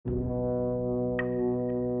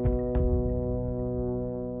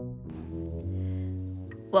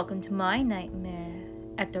Welcome to my nightmare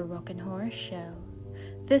at the Rock and Horror Show.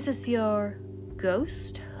 This is your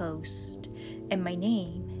ghost host, and my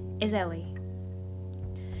name is Ellie.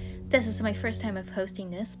 This is my first time of hosting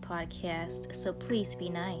this podcast, so please be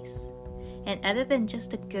nice. And other than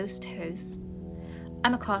just a ghost host,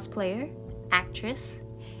 I'm a cosplayer, actress,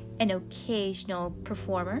 an occasional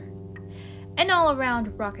performer, an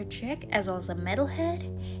all-around rocker chick, as well as a metalhead,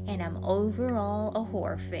 and I'm overall a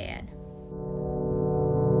horror fan.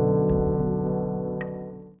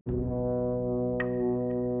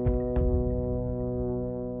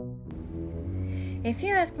 If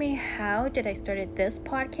you ask me how did I started this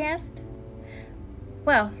podcast,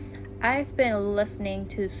 well, I've been listening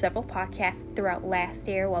to several podcasts throughout last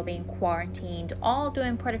year while being quarantined, all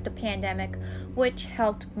during part of the pandemic, which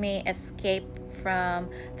helped me escape from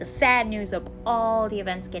the sad news of all the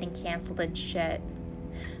events getting canceled and shit.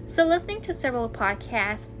 So listening to several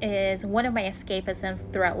podcasts is one of my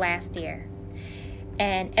escapisms throughout last year.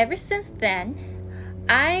 And ever since then,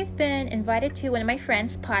 I've been invited to one of my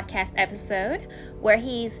friends' podcast episode where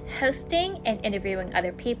he's hosting and interviewing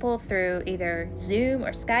other people through either Zoom or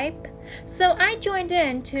Skype. So I joined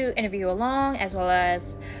in to interview along, as well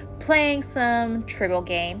as playing some trivial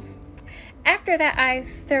games. After that, I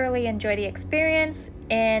thoroughly enjoyed the experience,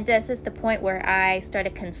 and this is the point where I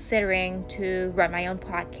started considering to run my own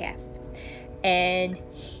podcast. And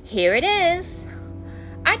here it is.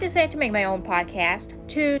 I decided to make my own podcast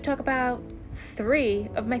to talk about 3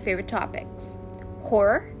 of my favorite topics: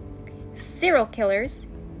 horror, serial killers,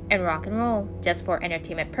 and rock and roll, just for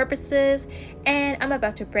entertainment purposes, and I'm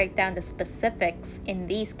about to break down the specifics in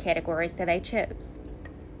these categories that I chose.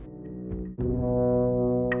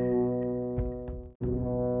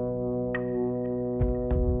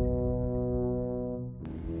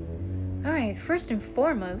 Alright, first and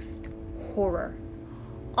foremost, horror.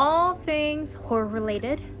 All things horror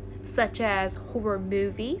related, such as horror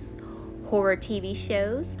movies, horror TV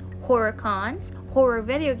shows, horror cons, horror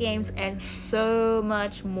video games, and so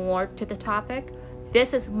much more to the topic.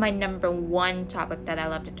 This is my number 1 topic that I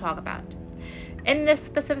love to talk about. In this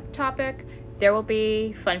specific topic, there will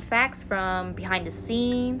be fun facts from behind the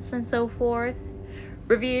scenes and so forth,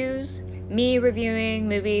 reviews, me reviewing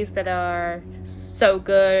movies that are so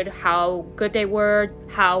good, how good they were,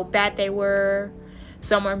 how bad they were,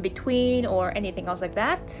 somewhere in between, or anything else like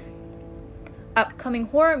that. Upcoming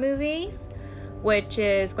horror movies, which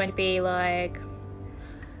is going to be like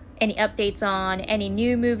any updates on any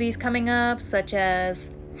new movies coming up, such as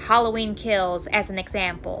Halloween Kills as an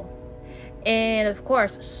example. And of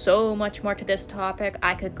course, so much more to this topic.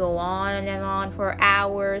 I could go on and on for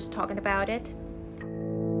hours talking about it.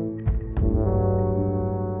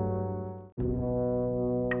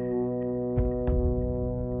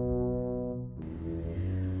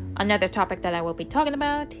 Another topic that I will be talking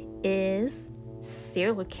about is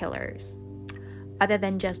serial killers. Other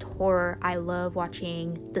than just horror, I love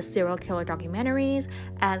watching the serial killer documentaries,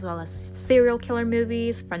 as well as serial killer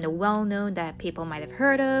movies, from the well-known that people might have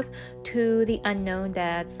heard of to the unknown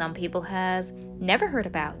that some people has never heard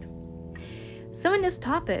about. So in this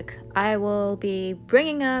topic, I will be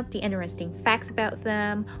bringing up the interesting facts about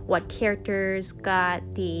them, what characters got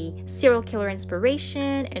the serial killer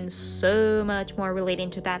inspiration, and so much more relating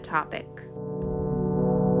to that topic.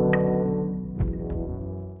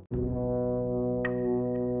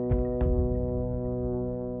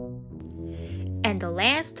 And the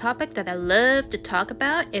last topic that I love to talk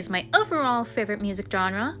about is my overall favorite music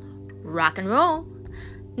genre, rock and roll.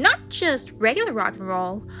 Not just regular rock and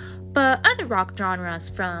roll, but other rock genres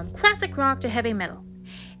from classic rock to heavy metal.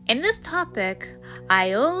 In this topic,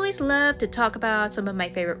 I always love to talk about some of my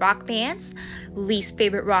favorite rock bands, least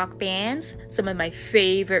favorite rock bands, some of my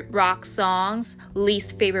favorite rock songs,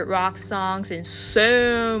 least favorite rock songs, and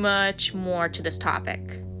so much more to this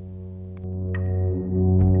topic.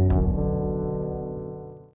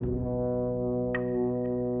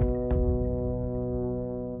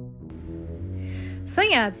 So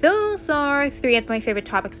yeah, those are 3 of my favorite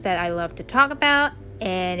topics that I love to talk about.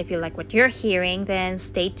 And if you like what you're hearing, then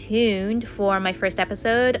stay tuned for my first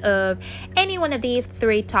episode of any one of these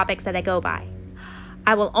 3 topics that I go by.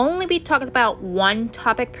 I will only be talking about 1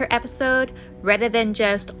 topic per episode rather than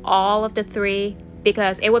just all of the 3,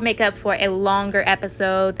 because it would make up for a longer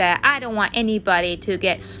episode that I don't want anybody to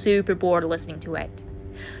get super bored listening to it.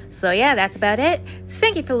 So yeah, that's about it.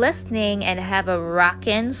 Thank you for listening and have a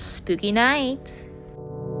rockin' spooky night.